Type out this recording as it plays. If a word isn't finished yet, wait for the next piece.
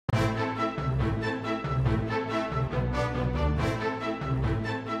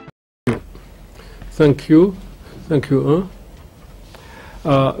Thank you. Thank you.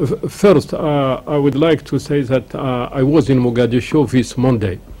 First, I would like to say that I was in Mogadishu this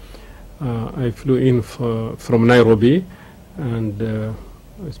Monday. I flew in from Nairobi, and I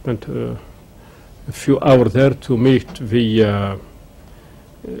spent a few hours there to meet the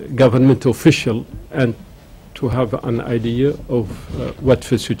government official and to have an idea of what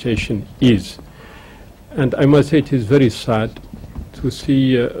the situation is. And I must say it is very sad to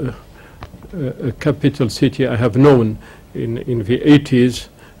see a capital city I have known in the 80s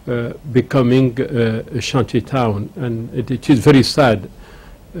becoming a shanty town. And it is very sad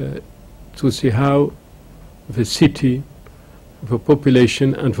to see how the city, the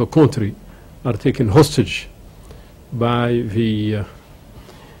population and the country are taken hostage by the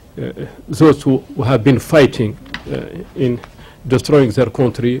those who have been fighting in destroying their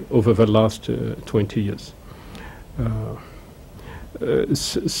country over the last 20 years.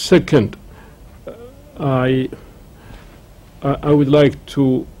 Second, I would like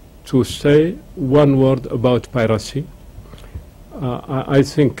to say one word about piracy. I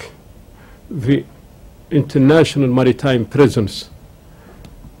think the international maritime presence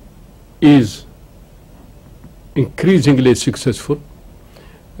is increasingly successful.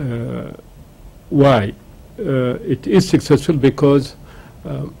 Why? It is successful because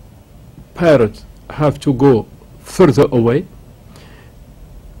pirates have to go further away.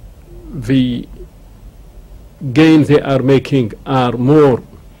 The gains they are making are more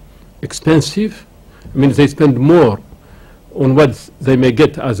expensive. I mean, they spend more on what they may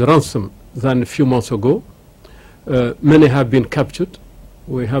get as ransom than a few months ago. Many have been captured.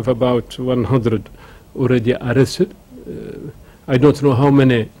 We have about 100 already arrested. I don't know how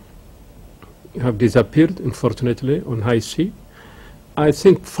many have disappeared, unfortunately, on high sea. I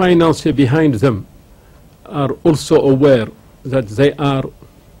think financiers behind them are also aware that they are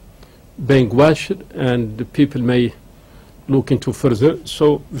being watched and the people may look into further.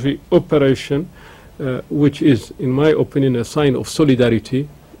 So the operation, which is, in my opinion, a sign of solidarity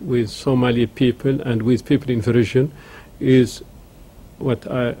with Somali people and with people in the region, is what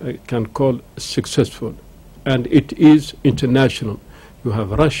I can call successful. And it is international. You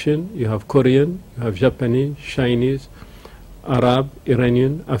have Russian, you have Korean, you have Japanese, Chinese, Arab,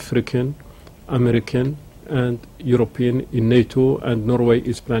 Iranian, African, American, and European in NATO, and Norway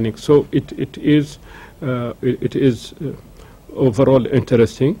is planning. So it is overall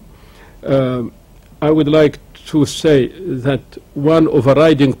interesting. I would like to say that one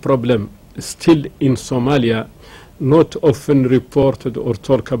overriding problem still in Somalia, not often reported or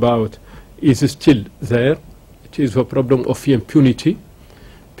talked about, is still there. It is the problem of impunity.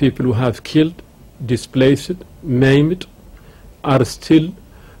 People who have killed, displaced, maimed, are still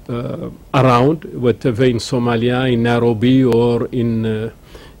around, whether in Somalia, in Nairobi, or in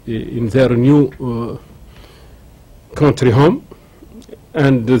their new country home.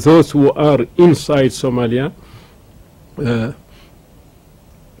 And those who are inside Somalia,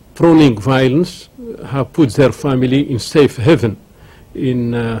 proning violence, have put their family in safe haven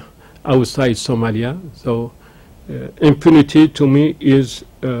in outside Somalia. So impunity to me is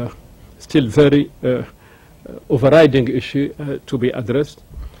still very overriding issue to be addressed.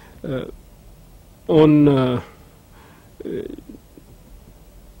 On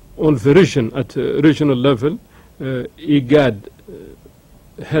the region, at regional level, IGAD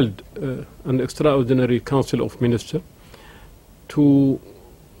held an extraordinary council of ministers to,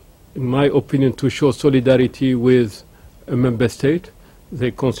 in my opinion, to show solidarity with a member state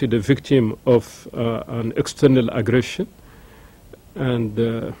they consider victim of an external aggression, and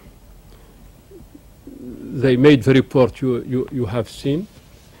they made the report you have seen.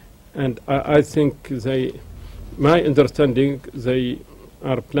 And I think my understanding, they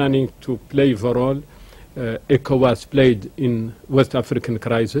are planning to play the role ECOWAS played in West African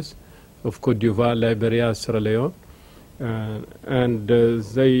crisis of Cote d'Ivoire, Liberia, Sierra Leone. And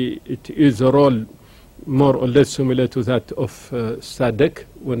it is a role more or less similar to that of SADC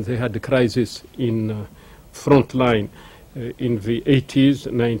when they had the crisis in front line in the 80s,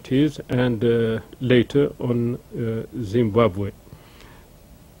 90s, and later on Zimbabwe.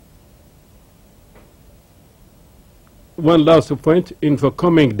 One last point, in the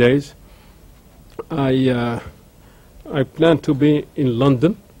coming days, I plan to be in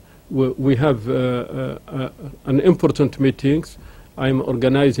London. We have an important meetings I'm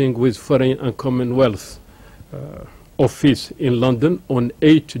organizing with Foreign and Commonwealth Office in London on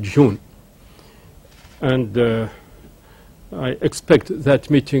 8 June. And I expect that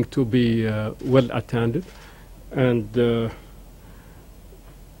meeting to be well attended. And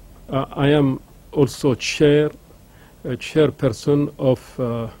I am also chairperson of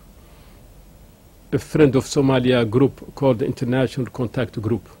a Friend of Somalia group called the International Contact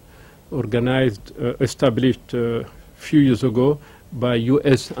Group, organized, established a few years ago by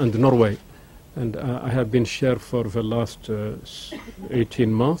US and Norway. And I have been chair for the last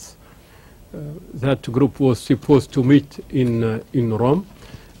 18 months. That group was supposed to meet in Rome.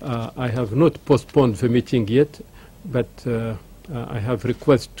 I have not postponed the meeting yet, but I have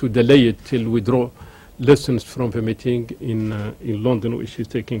requested to delay it till we draw lessons from the meeting in London, which is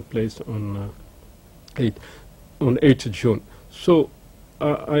taking place on 8th June. So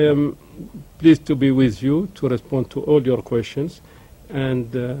I am pleased to be with you to respond to all your questions,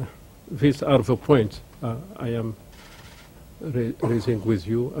 and these are the points I am raising with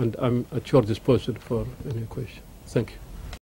you, and I'm at your disposal for any question. Thank you.